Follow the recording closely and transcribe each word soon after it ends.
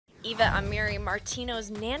Eva Amurri, Martino's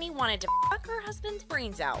nanny, wanted to fuck her husband's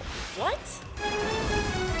brains out. What?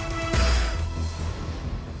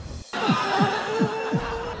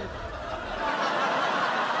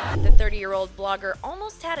 The 30-year-old blogger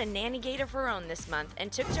almost had a nanny gate of her own this month and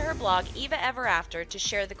took to her blog Eva Ever After to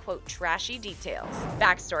share the quote trashy details.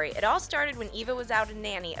 Backstory: it all started when Eva was out a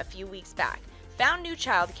nanny a few weeks back. Found new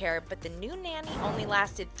childcare, but the new nanny only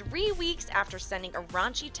lasted 3 weeks after sending a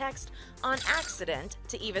raunchy text on accident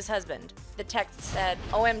to Eva's husband. The text said,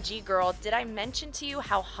 "OMG girl, did I mention to you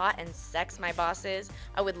how hot and sex my boss is?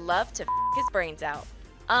 I would love to f his brains out."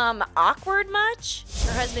 Awkward much?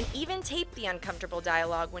 Her husband even taped the uncomfortable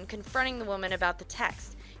dialogue when confronting the woman about the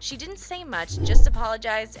text. She didn't say much, just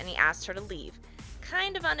apologized, and he asked her to leave.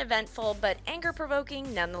 Kind of uneventful, but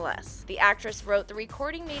anger-provoking nonetheless. The actress wrote the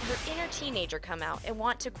recording made her inner teenager come out and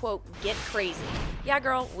want to, quote, get crazy. Yeah,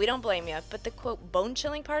 girl, we don't blame you, but the, quote,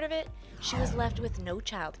 bone-chilling part of it? She was left with no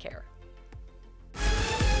childcare.